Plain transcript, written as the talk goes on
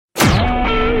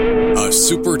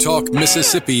SuperTalk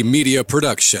Mississippi media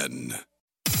production.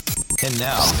 And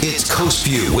now, it's Coast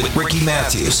View with Ricky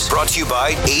Matthews. Brought to you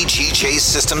by AGJ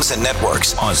Systems and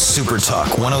Networks on SuperTalk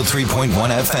 103.1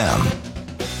 FM.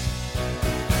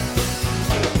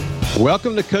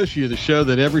 Welcome to Coast View, the show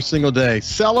that every single day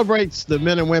celebrates the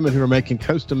men and women who are making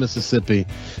coastal Mississippi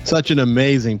such an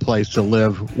amazing place to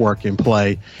live, work, and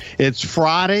play. It's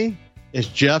Friday. It's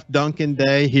Jeff Duncan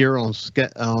Day here on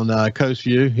Coast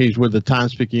View. He's with the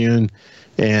Times-Picayune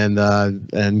and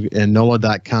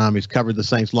NOLA.com. He's covered the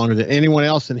Saints longer than anyone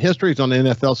else in history. He's on the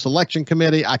NFL selection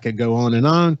committee. I could go on and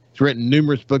on. He's written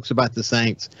numerous books about the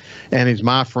Saints, and he's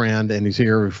my friend, and he's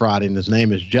here every Friday, and his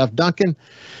name is Jeff Duncan.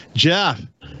 Jeff,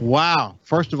 wow.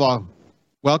 First of all,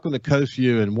 welcome to Coast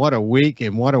View, and what a week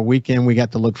and what a weekend we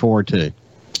got to look forward to.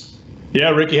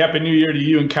 Yeah, Ricky, Happy New Year to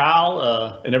you and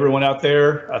Kyle and everyone out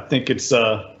there. I think it's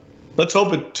let's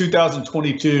hope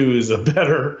 2022 is a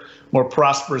better, more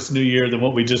prosperous new year than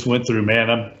what we just went through, man.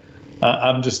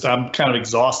 I'm kind of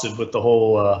exhausted with the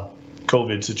whole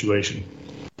COVID situation.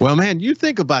 Well, man, you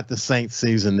think about the Saints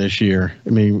season this year.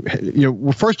 I mean,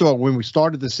 first of all, when we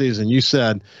started the season, you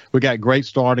said we got great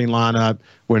starting lineup.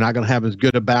 We're not going to have as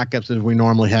good a backups as we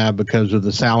normally have because of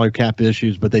the salary cap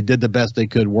issues, but they did the best they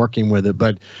could working with it.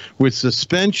 But with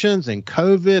suspensions and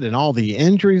COVID and all the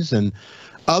injuries and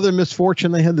other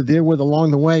misfortune they had to deal with along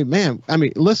the way, man, I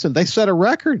mean, listen, they set a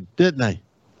record, didn't they?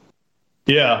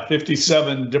 Yeah,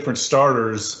 57 different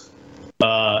starters.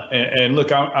 And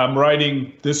look, I'm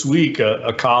writing this week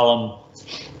a column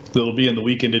that'll be in the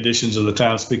weekend editions of the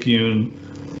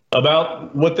Times-Picayune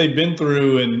about what they've been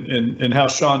through and how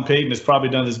Sean Payton has probably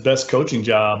done his best coaching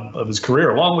job of his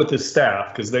career, along with his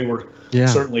staff, because they were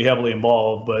certainly heavily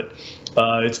involved. But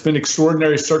it's been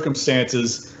extraordinary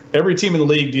circumstances. Every team in the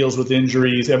league deals with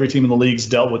injuries. Every team in the league's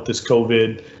dealt with this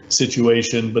COVID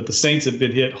situation. But the Saints have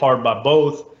been hit hard by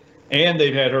both. And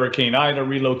they've had Hurricane Ida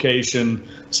relocation,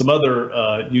 some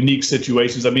other unique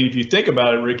situations. I mean, if you think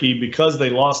about it, Ricky, because they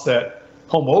lost that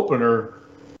home opener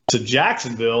to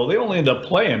Jacksonville, they only end up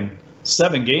playing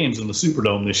 7 games in the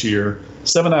Superdome this year,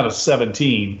 7 out of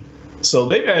 17. So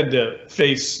they've had to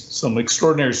face some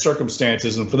extraordinary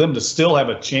circumstances, and for them to still have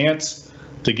a chance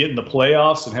to get in the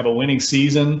playoffs and have a winning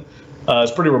season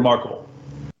is pretty remarkable.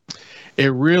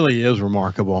 It really is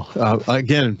remarkable.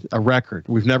 Again, a record.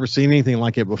 We've never seen anything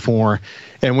like it before.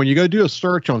 And when you go do a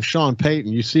search on Sean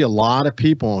Payton, you see a lot of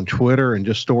people on Twitter and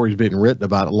just stories being written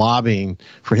about lobbying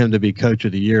for him to be coach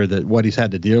of the year, that what he's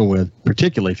had to deal with,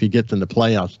 particularly if he gets in the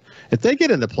playoffs. If they get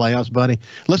in the playoffs, buddy,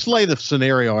 let's lay the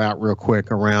scenario out real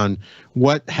quick around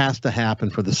what has to happen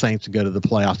for the Saints to go to the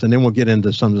playoffs. And then we'll get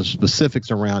into some of the specifics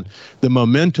around the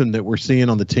momentum that we're seeing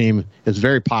on the team is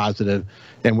very positive.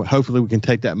 And hopefully we can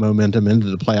take that momentum into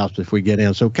the playoffs if we get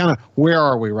in. So kind of where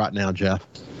are we right now, Jeff?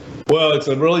 Well, it's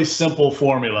a really simple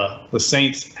formula. The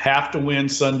Saints have to win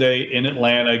Sunday in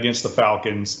Atlanta against the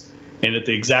Falcons. And at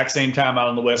the exact same time out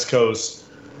on the West Coast,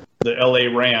 the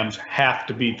LA Rams have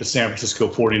to beat the San Francisco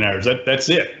 49ers. That's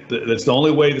it. That's the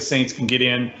only way the Saints can get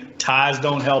in. Ties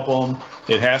don't help them.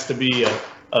 It has to be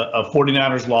a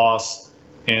 49ers loss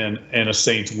and a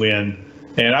Saints win.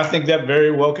 And I think that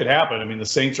very well could happen. I mean, the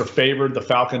Saints are favored. The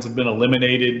Falcons have been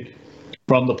eliminated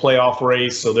from the playoff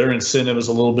race, so their incentive is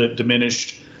a little bit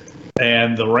diminished.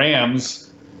 And the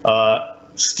Rams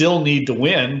still need to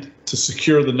win to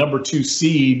secure the number 2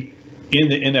 seed in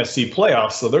the NFC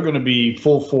playoffs. So they're going to be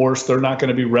full force. They're not going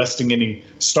to be resting any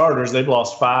starters. They've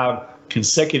lost 5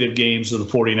 consecutive games to the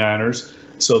 49ers.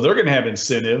 So they're going to have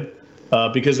incentive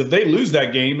because if they lose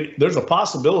that game, there's a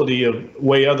possibility of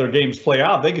way other games play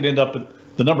out. They could end up at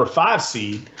the number 5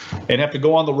 seed and have to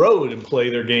go on the road and play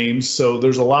their games. So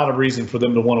there's a lot of reason for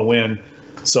them to want to win.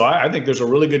 So I think there's a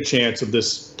really good chance of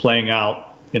this playing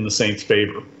out in the Saints'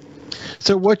 favor.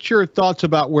 So what's your thoughts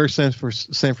about where San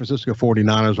Francisco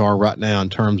 49ers are right now in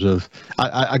terms of,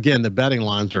 again, the betting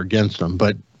lines are against them,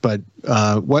 but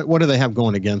what do they have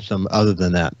going against them other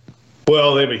than that?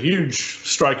 Well, they have a huge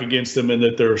strike against them in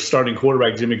that their starting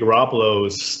quarterback, Jimmy Garoppolo,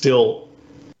 is still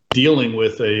dealing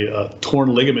with a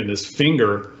torn ligament in his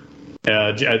finger.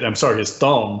 His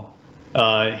thumb.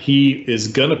 He is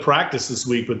going to practice this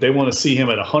week, but they want to see him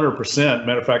at 100%.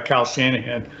 Matter of fact, Kyle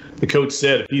Shanahan, the coach,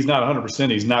 said if he's not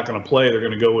 100%, he's not going to play. They're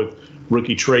going to go with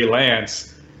rookie Trey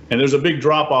Lance. And there's a big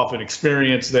drop-off in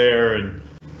experience there. And,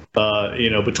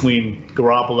 between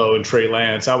Garoppolo and Trey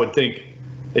Lance, I would think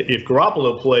if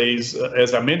Garoppolo plays,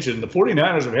 as I mentioned, the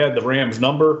 49ers have had the Rams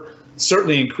number,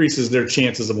 certainly increases their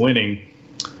chances of winning.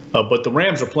 But the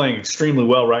Rams are playing extremely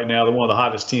well right now. They're one of the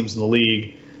hottest teams in the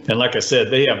league. And like I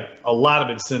said, they have a lot of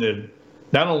incentive,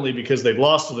 not only because they've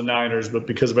lost to the Niners, but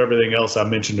because of everything else I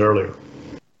mentioned earlier.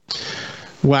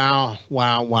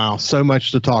 Wow. So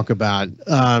much to talk about.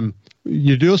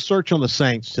 You do a search on the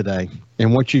Saints today,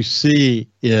 and what you see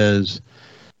is,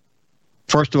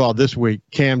 first of all, this week,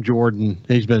 Cam Jordan,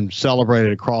 he's been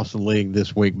celebrated across the league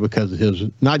this week because of his,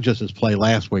 not just his play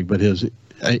last week, but his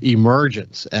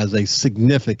emergence as a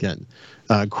significant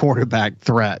quarterback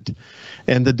threat.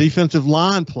 And the defensive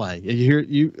line play.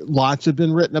 Lots have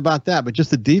been written about that, but just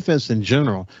the defense in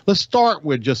general. Let's start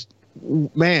with just,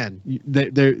 man,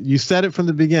 you said it from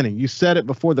the beginning. You said it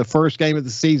before the first game of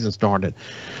the season started.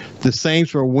 The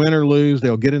Saints will win or lose.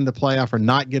 They'll get in the playoff or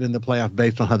not get in the playoff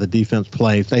based on how the defense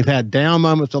plays. They've had down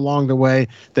moments along the way.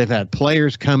 They've had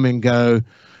players come and go.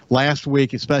 Last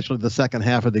week, especially the second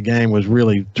half of the game, was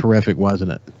really terrific,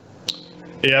 wasn't it?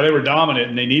 Yeah, they were dominant,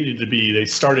 and they needed to be. They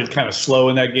started kind of slow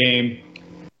in that game,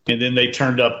 and then they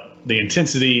turned up the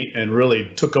intensity and really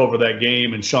took over that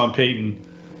game. And Sean Payton,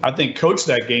 I think, coached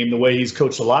that game the way he's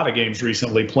coached a lot of games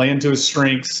recently, playing to his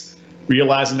strengths,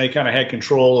 realizing they kind of had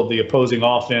control of the opposing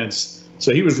offense.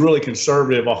 So he was really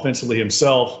conservative offensively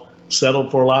himself,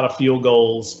 settled for a lot of field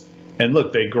goals. And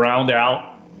look, they ground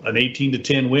out an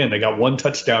 18-10 win. They got one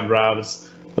touchdown drive. It's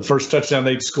the first touchdown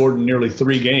they've scored in nearly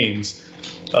 3 games.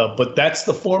 But that's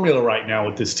the formula right now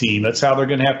with this team. That's how they're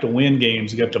going to have to win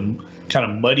games. You have to kind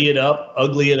of muddy it up,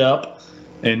 ugly it up,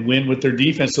 and win with their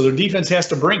defense. So their defense has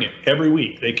to bring it every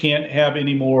week. They can't have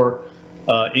any more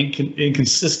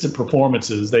inconsistent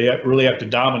performances. They really have to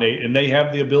dominate, and they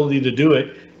have the ability to do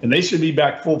it. And they should be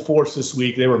back full force this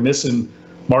week. They were missing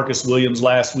Marcus Williams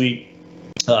last week.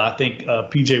 I think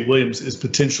P.J. Williams is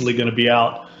potentially going to be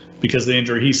out because of the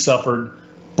injury he suffered.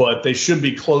 But they should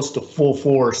be close to full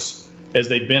force as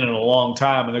they've been in a long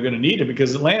time, and they're going to need it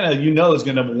because Atlanta, is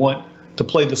going to want to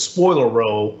play the spoiler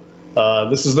role.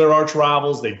 This is their arch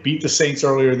rivals. They beat the Saints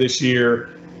earlier this year,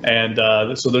 and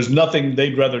so there's nothing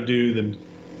they'd rather do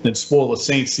than spoil the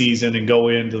Saints season and go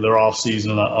into their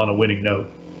offseason on a winning note.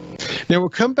 Now we'll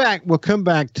come back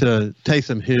to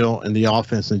Taysom Hill and the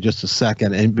offense in just a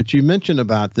second. But you mentioned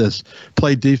about this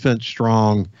play defense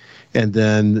strong and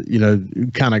then,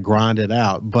 kind of grind it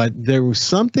out. But there was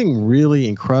something really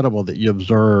incredible that you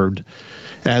observed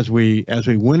as we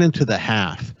went into the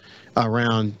half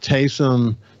around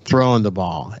Taysom throwing the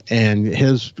ball and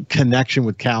his connection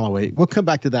with Callaway. We'll come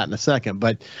back to that in a second,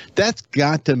 but that's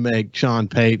got to make Sean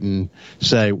Payton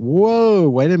say, whoa,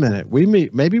 wait a minute.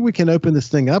 Maybe we can open this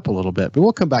thing up a little bit, but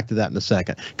we'll come back to that in a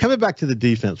second. Coming back to the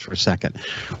defense for a second.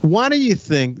 Why do you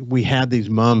think we had these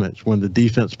moments when the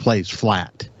defense plays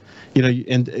flat?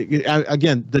 And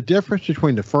again, the difference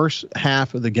between the first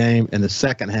half of the game and the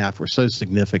second half were so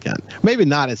significant. Maybe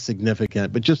not as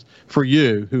significant, but just for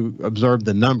you who observed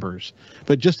the numbers,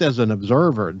 but just as an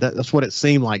observer, that's what it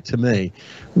seemed like to me.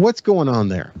 What's going on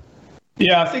there?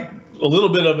 Yeah, I think a little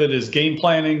bit of it is game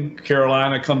planning.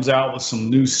 Carolina comes out with some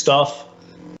new stuff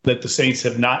that the Saints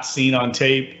have not seen on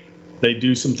tape. They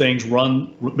do some things,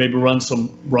 run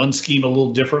some run scheme a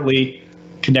little differently,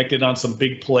 connected on some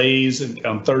big plays and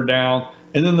on third down.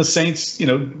 And then the Saints,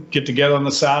 get together on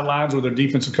the sidelines with their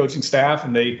defensive coaching staff,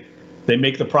 and they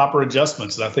make the proper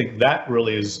adjustments. And I think that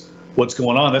really is what's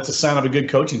going on. That's a sign of a good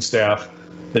coaching staff,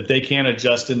 that they can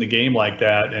adjust in the game like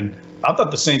that. And I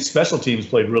thought the Saints special teams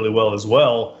played really well as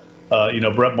well.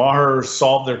 Brett Maher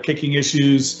solved their kicking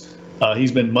issues.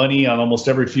 He's been money on almost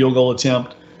every field goal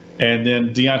attempt. And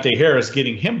then Deontay Harris,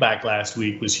 getting him back last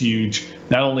week was huge,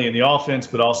 not only in the offense,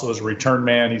 but also as a return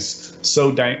man. He's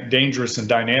so dangerous and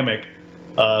dynamic.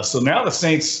 So now the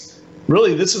Saints,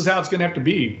 really, this is how it's going to have to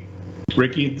be,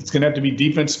 Ricky. It's going to have to be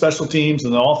defense, special teams,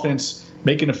 and the offense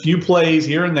making a few plays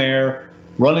here and there,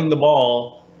 running the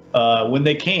ball when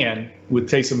they can with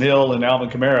Taysom Hill and Alvin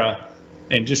Kamara,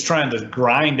 and just trying to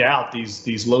grind out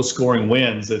these low-scoring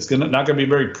wins. It's not going to be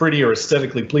very pretty or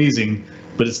aesthetically pleasing,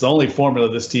 but it's the only formula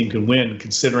this team can win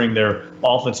considering their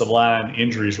offensive line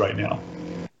injuries right now.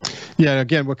 Yeah,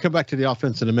 again, we'll come back to the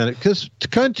offense in a minute. Because to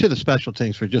come to the special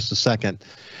teams for just a second,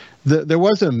 there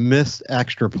was a missed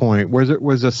extra point.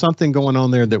 Was there something going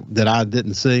on there that I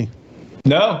didn't see?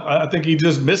 No, I think he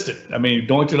just missed it. I mean,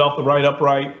 doinked it off the right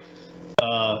upright,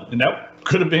 and that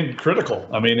could have been critical.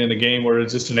 I mean, in a game where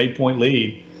it's just an 8-point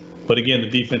lead. But again, the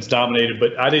defense dominated.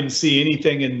 But I didn't see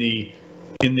anything in the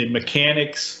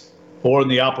mechanics or in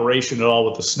the operation at all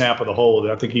with the snap of the hold.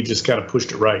 I think he just kind of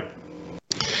pushed it right.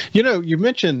 You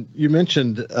mentioned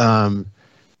the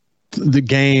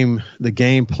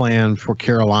game plan for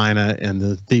Carolina, and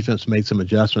the defense made some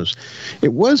adjustments.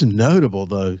 It was notable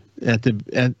though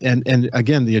and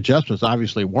again, the adjustments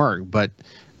obviously worked, but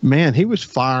man, he was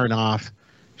firing off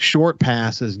short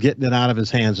passes, getting it out of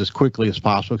his hands as quickly as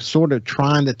possible, sort of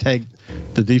trying to take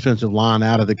the defensive line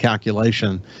out of the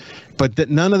calculation.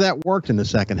 But none of that worked in the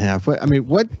second half. I mean,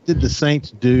 what did the Saints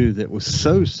do that was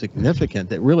so significant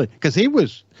that really, because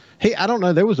I don't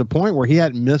know, there was a point where he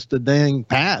hadn't missed a dang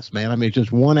pass, man. I mean,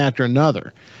 just one after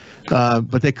another.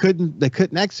 But they couldn't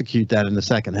execute that in the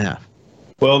second half.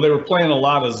 Well, they were playing a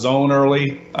lot of zone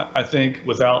early, I think,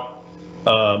 without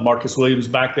Marcus Williams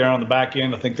back there on the back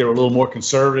end. I think they were a little more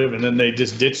conservative, and then they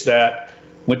just ditched that,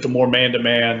 went to more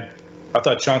man-to-man. I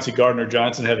thought Chauncey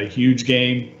Gardner-Johnson had a huge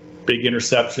game, big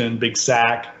interception, big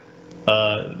sack.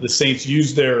 The Saints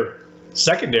used their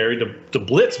secondary to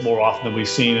blitz more often than we've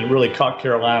seen and really caught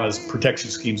Carolina's protection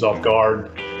schemes off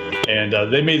guard. And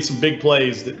they made some big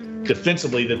plays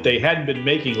defensively that they hadn't been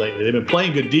making lately. They've been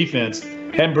playing good defense,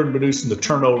 hadn't been producing the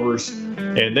turnovers,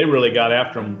 and they really got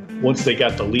after them once they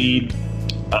got the lead.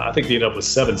 I think they ended up with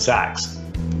 7 sacks.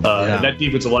 And that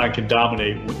defensive line can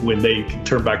dominate when they can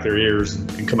turn back their ears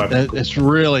and come after. It's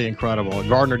really incredible.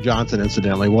 Gardner-Johnson,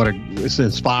 incidentally, it's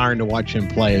inspiring to watch him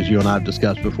play, as you and I have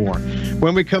discussed before.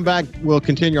 When we come back, we'll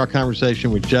continue our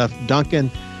conversation with Jeff Duncan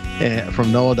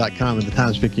from NOLA.com and the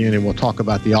Times-Picayune. We'll talk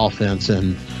about the offense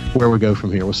and where we go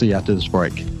from here. We'll see you after this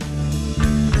break.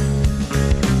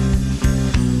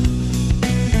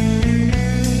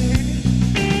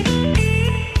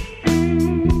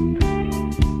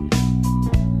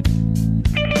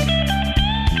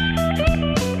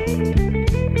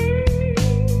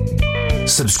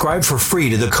 Subscribe for free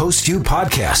to the Coast View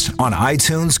podcast on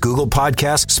iTunes, Google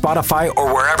Podcasts, Spotify,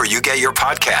 or wherever you get your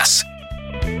podcasts.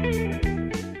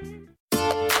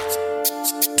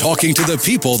 Talking to the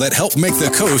people that help make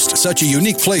the coast such a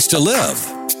unique place to live.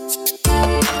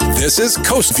 This is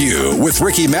Coast View with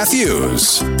Ricky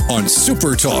Matthews on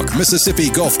Super Talk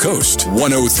Mississippi Gulf Coast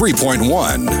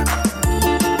 103.1.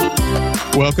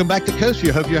 Welcome back to Coast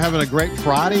View. Hope you're having a great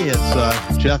Friday.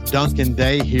 It's Jeff Duncan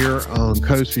Day here on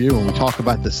Coast View, and we talk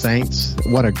about the Saints.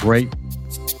 What a great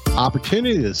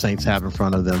opportunity the Saints have in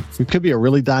front of them. It could be a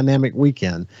really dynamic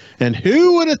weekend. And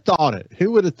who would have thought it?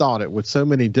 Who would have thought it with so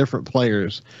many different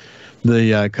players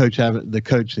the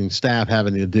coaching staff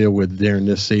having to deal with during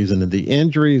this season, and the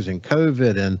injuries and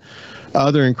COVID and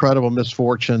other incredible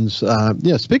misfortunes.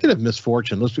 Speaking of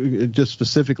misfortune, let's just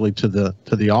specifically to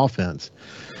the offense.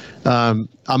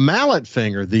 A mallet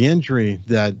finger, the injury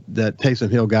that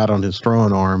Taysom Hill got on his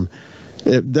throwing arm,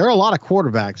 there are a lot of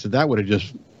quarterbacks that would have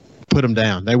just put him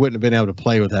down. They wouldn't have been able to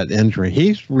play with that injury.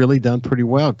 He's really done pretty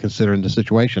well considering the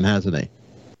situation, hasn't he?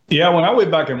 Yeah, when I went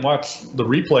back and watched the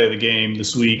replay of the game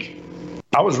this week,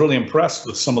 I was really impressed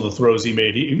with some of the throws he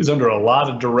made. He was under a lot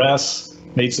of duress,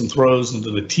 made some throws into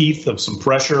the teeth of some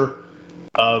pressure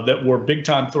that were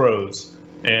big-time throws.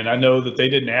 And I know that they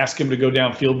didn't ask him to go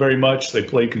downfield very much. They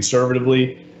played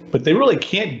conservatively. But they really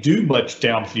can't do much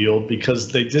downfield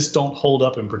because they just don't hold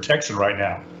up in protection right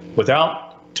now.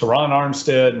 Without Teron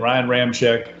Armstead, Ryan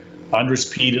Ramczyk, Andres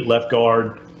Pete at left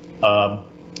guard,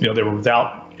 they were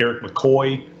without Eric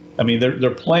McCoy. I mean,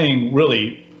 they're playing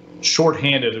really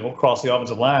shorthanded across the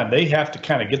offensive line. They have to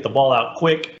kind of get the ball out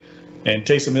quick. And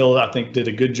Taysom Hill, I think, did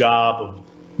a good job of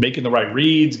making the right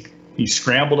reads. He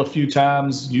scrambled a few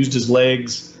times, used his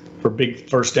legs for big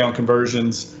first down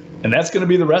conversions. And that's going to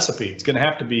be the recipe. It's going to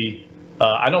have to be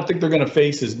I don't think they're going to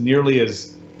face as nearly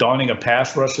as daunting a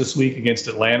pass rush this week against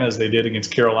Atlanta as they did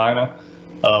against Carolina.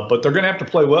 But they're going to have to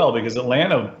play well because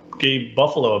Atlanta gave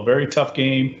Buffalo a very tough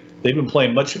game. They've been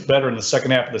playing much better in the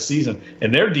second half of the season,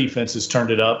 and their defense has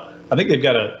turned it up. I think they've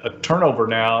got a turnover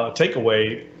now, a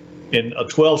takeaway in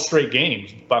 12 straight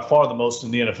games, by far the most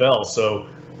in the NFL. So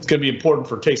it's going to be important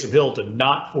for Taysom Hill to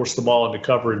not force the ball into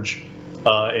coverage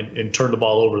and turn the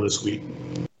ball over this week.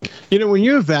 When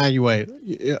you evaluate,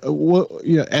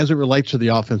 as it relates to the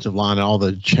offensive line and all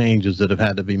the changes that have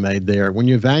had to be made there, when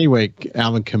you evaluate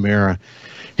Alvin Kamara,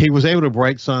 he was able to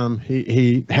break some.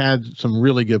 He had some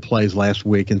really good plays last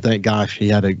week, and thank gosh he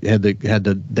had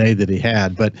the day that he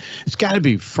had. But it's got to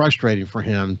be frustrating for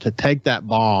him to take that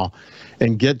ball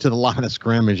and get to the line of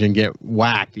scrimmage and get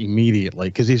whacked immediately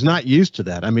because he's not used to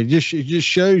that. I mean, it just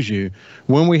shows you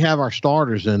when we have our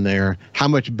starters in there how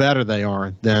much better they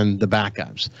are than the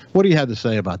backups. What do you have to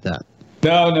say about that?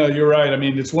 No, you're right. I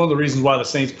mean, it's one of the reasons why the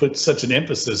Saints put such an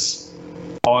emphasis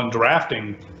on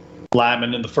drafting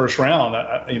linemen in the first round.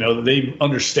 They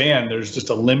understand there's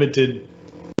just a limited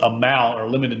amount or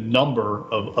limited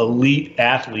number of elite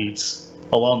athletes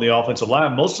along the offensive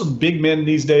line. Most of the big men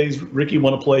these days, Ricky,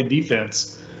 want to play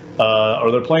defense, or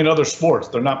they're playing other sports.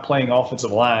 They're not playing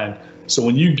offensive line. So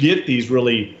when you get these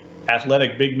really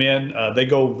athletic big men, they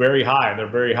go very high. They're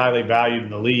very highly valued in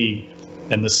the league.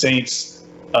 And the Saints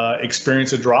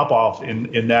experience a drop-off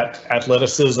in that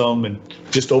athleticism and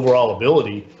just overall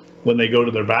ability when they go to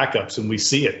their backups, and we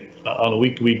see it. on a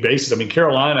week-to-week basis. I mean,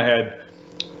 Carolina had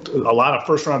a lot of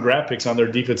first-round draft picks on their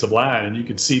defensive line, and you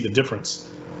could see the difference.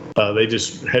 They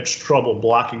just had trouble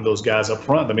blocking those guys up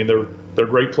front. I mean, they're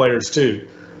great players too.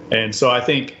 And so I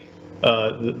think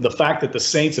the fact that the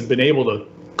Saints have been able to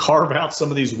carve out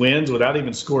some of these wins without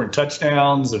even scoring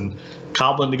touchdowns and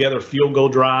cobbling together field goal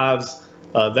drives,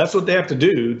 that's what they have to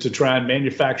do to try and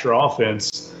manufacture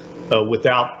offense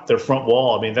without their front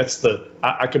wall. I mean,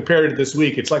 I compared it this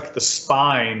week. It's like the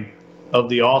spine of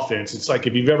the offense. It's like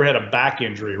if you've ever had a back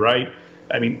injury, right?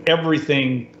 I mean,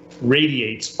 everything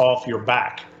radiates off your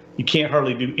back. You can't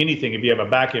hardly do anything if you have a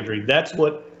back injury. That's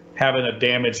what having a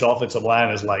damaged offensive line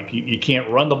is like. You can't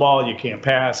run the ball. You can't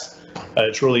pass.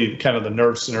 It's really kind of the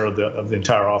nerve center of the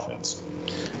entire offense.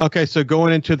 Okay, so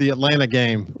going into the Atlanta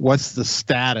game, what's the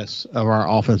status of our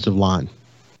offensive line?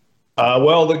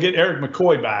 Well, they'll get Eric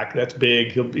McCoy back. That's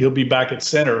big. He'll be back at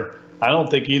center. I don't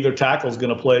think either tackle is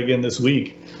going to play again this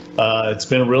week. It's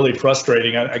been really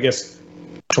frustrating. I guess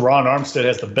Teron Armstead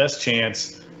has the best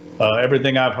chance.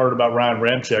 Everything I've heard about Ryan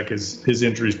Ramczyk is his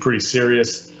injury is pretty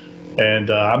serious. And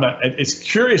it's a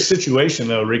curious situation,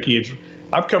 though, Ricky.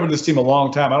 I've covered this team a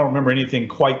long time. I don't remember anything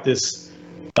quite this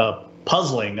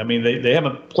puzzling. I mean, they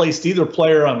haven't placed either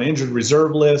player on the injured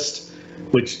reserve list,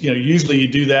 which, usually you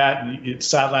do that and it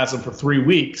sidelines them for 3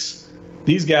 weeks.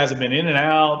 These guys have been in and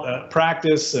out,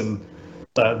 practice and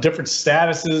different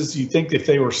statuses. You think if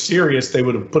they were serious, they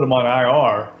would have put them on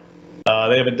IR.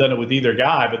 They haven't done it with either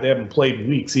guy, but they haven't played in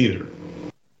weeks either.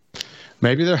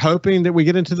 Maybe they're hoping that we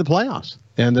get into the playoffs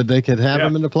and that they could have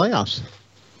them in the playoffs.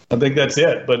 I think that's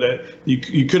it. But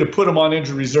you could have put them on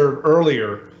injured reserve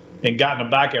earlier and gotten them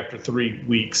back after 3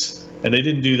 weeks, and they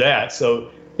didn't do that. So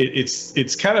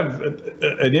it's kind of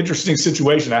an interesting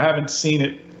situation. I haven't seen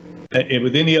it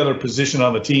with any other position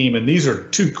on the team, and these are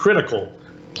two critical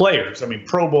players. I mean,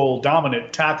 Pro Bowl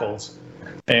dominant tackles,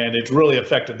 and it's really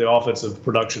affected the offensive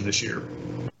production this year.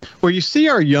 Well, you see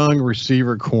our young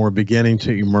receiver core beginning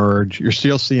to emerge. You're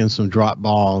still seeing some drop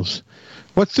balls.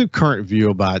 What's the current view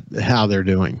about how they're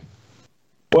doing?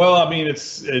 Well, I mean,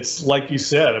 it's like you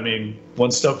said. I mean,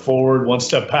 one step forward, one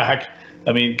step back.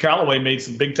 I mean, Callaway made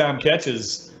some big-time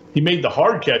catches. He made the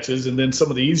hard catches, and then some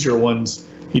of the easier ones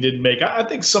he didn't make. I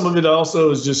think some of it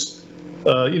also is just,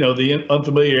 the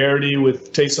unfamiliarity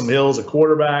with Taysom Hill as a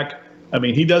quarterback. I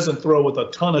mean, he doesn't throw with a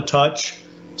ton of touch,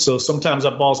 so sometimes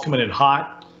that ball's coming in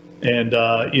hot. And,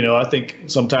 I think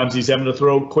sometimes he's having to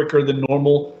throw quicker than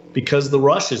normal because the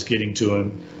rush is getting to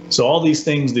him. So all these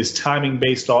things, this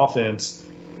timing-based offense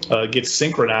gets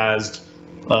synchronized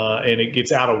and it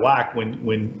gets out of whack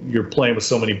when you're playing with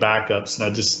so many backups.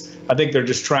 And I think they're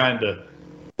just trying to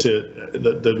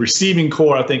the receiving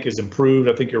core, I think, has improved.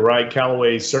 I think you're right.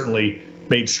 Callaway certainly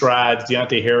made strides.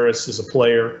 Deontay Harris is a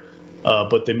player,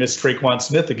 but they missed Traquan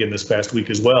Smith again this past week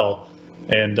as well.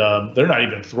 And they're not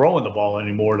even throwing the ball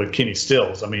anymore to Kenny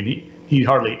Stills. I mean, he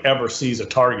hardly ever sees a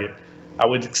target. I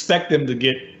would expect them to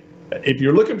get – if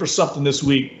you're looking for something this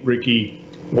week, Ricky,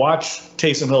 watch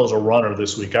Taysom Hill as a runner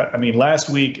this week. I mean, last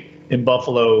week in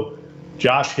Buffalo,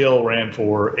 Josh Hill ran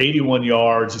for 81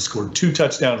 yards. He scored 2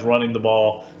 touchdowns running the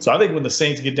ball. So I think when the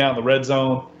Saints get down the red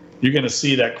zone, you're going to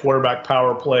see that quarterback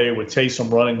power play with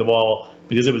Taysom running the ball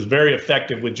because it was very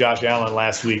effective with Josh Allen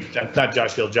last week. Not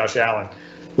Josh Hill, Josh Allen.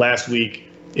 Last week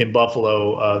in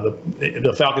Buffalo,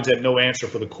 the Falcons had no answer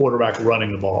for the quarterback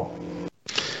running the ball.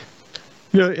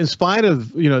 In spite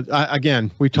of,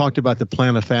 again, we talked about the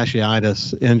plantar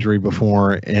fasciitis injury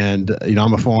before, and,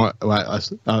 I'm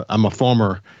a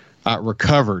former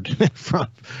recovered from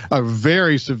a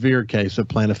very severe case of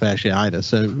plantar fasciitis.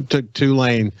 So took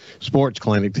Tulane Sports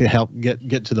Clinic to help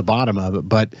get to the bottom of it.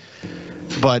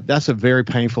 But that's a very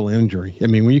painful injury. I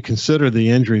mean, when you consider the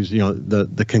injuries,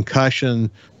 the concussion,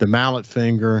 the mallet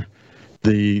finger,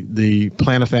 the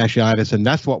plantar fasciitis, and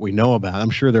that's what we know about.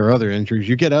 I'm sure there are other injuries.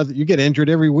 You get injured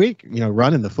every week,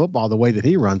 running the football the way that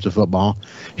he runs the football.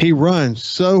 He runs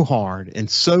so hard and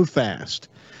so fast.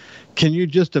 Can you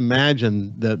just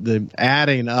imagine the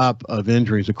adding up of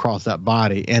injuries across that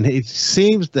body? And he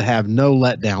seems to have no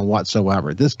letdown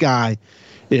whatsoever. This guy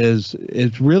is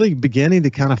really beginning to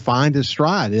kind of find his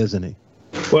stride, isn't he?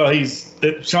 Well,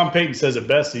 Sean Payton says it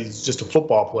best. He's just a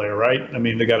football player, right? I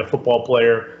mean, they got a football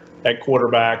player at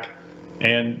quarterback,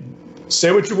 and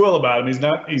say what you will about him.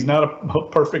 He's not a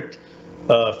perfect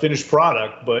finished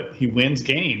product, but he wins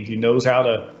games. He knows how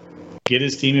to get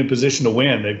his team in position to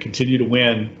win. They've continued to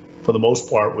win for the most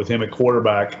part with him at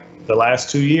quarterback the last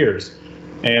 2 years.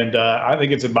 And I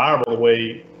think it's admirable the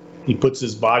way he puts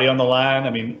his body on the line.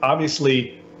 I mean,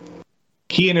 obviously,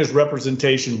 he and his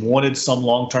representation wanted some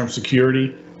long-term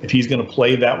security if he's going to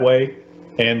play that way.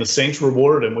 and the Saints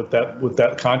rewarded him with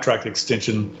that contract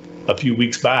extension a few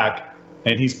weeks back,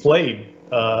 and he's played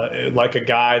like a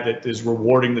guy that is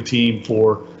rewarding the team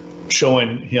for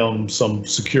showing him some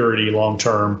security long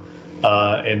term.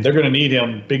 And they're going to need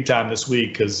him big time this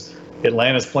week because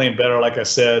Atlanta's playing better, like I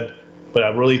said. But I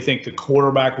really think the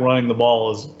quarterback running the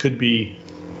ball could be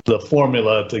the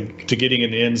formula to getting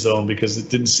in the end zone, because it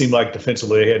didn't seem like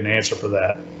defensively they had an answer for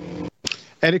that.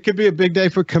 And it could be a big day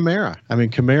for Kamara. I mean,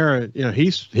 Kamara,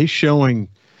 he's showing.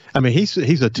 I mean, he's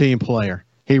a team player.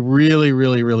 He really,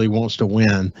 really, really wants to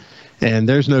win, and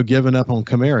there's no giving up on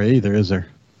Kamara either, is there?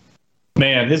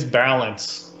 Man, his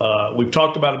balance. We've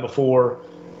talked about it before,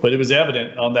 but it was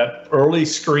evident on that early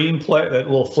screen play, that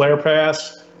little flare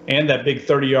pass, and that big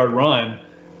 30-yard run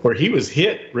where he was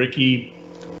hit, Ricky,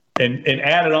 and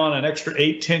added on an extra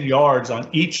 8-10 yards on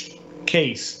each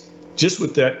case, just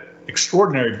with that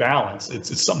extraordinary balance.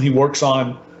 It's something he works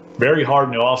on very hard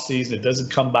in the offseason. It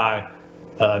doesn't come by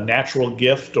natural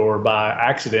gift or by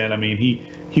accident. I mean,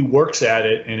 he works at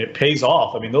it, and it pays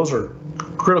off. I mean, those are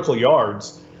critical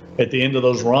yards at the end of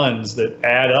those runs that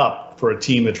add up for a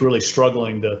team that's really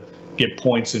struggling to get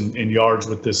points and yards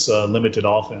with this limited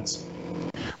offense.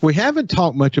 We haven't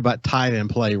talked much about tight end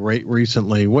play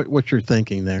recently. What you're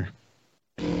thinking there?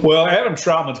 Well, Adam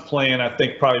Troutman's playing, I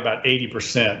think, probably about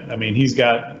 80%. I mean, he's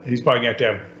probably going to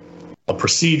have a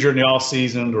procedure in the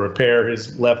offseason to repair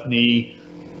his left knee,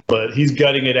 but he's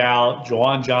gutting it out.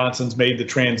 Juwan Johnson's made the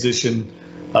transition.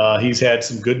 He's had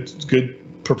some good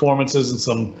performances and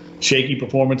some shaky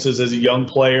performances as a young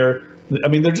player. I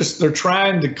mean, they're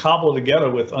trying to cobble it together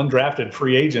with undrafted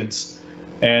free agents,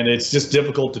 and it's just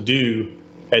difficult to do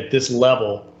at this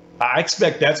level. I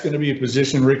expect that's going to be a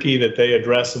position, Ricky, that they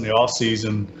address in the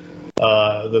offseason,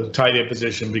 the tight end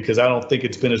position, because I don't think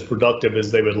it's been as productive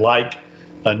as they would like.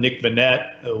 Nick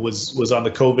Vannett was on the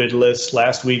COVID list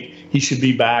last week. He should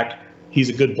be back. He's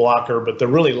a good blocker, but they're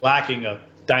really lacking a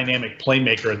dynamic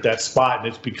playmaker at that spot, and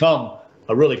it's become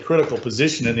a really critical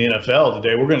position in the NFL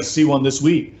today. We're going to see one this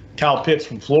week. Kyle Pitts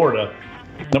from Florida,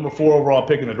 number 4 overall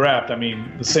pick in the draft. I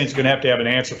mean, the Saints are going to have an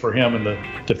answer for him in the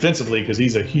defensively, because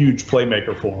he's a huge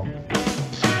playmaker for them.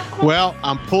 Well,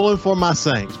 I'm pulling for my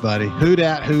Saints, buddy. Who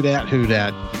dat?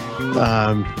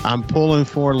 I'm pulling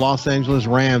for Los Angeles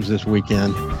Rams this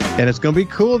weekend. And it's going to be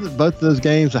cool that both of those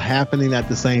games are happening at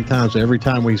the same time. So every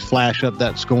time we flash up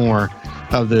that score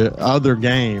of the other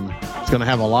game, it's going to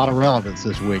have a lot of relevance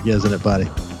this week, isn't it, buddy?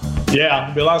 Yeah,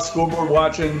 there'll be a lot of scoreboard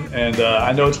watching, and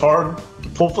I know it's hard to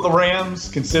pull for the Rams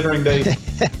considering they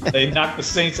knocked the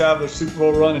Saints out of their Super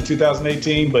Bowl run in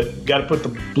 2018, but got to put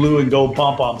the blue and gold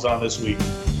pom-poms on this week.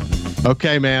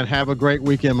 Okay, man. Have a great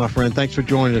weekend, my friend. Thanks for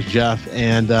joining us, Jeff,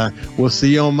 and we'll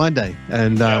see you on Monday.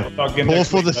 And we'll talk again pull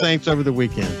for week, the Saints over the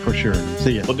weekend, for sure.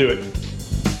 See you. We'll do it.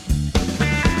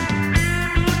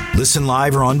 Listen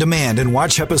live or on demand and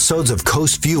watch episodes of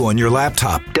Coast View on your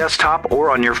laptop, desktop, or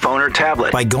on your phone or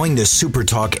tablet by going to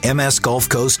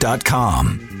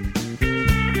supertalkmsgulfcoast.com.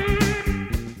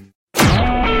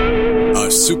 A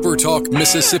SuperTalk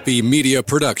Mississippi media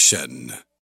production.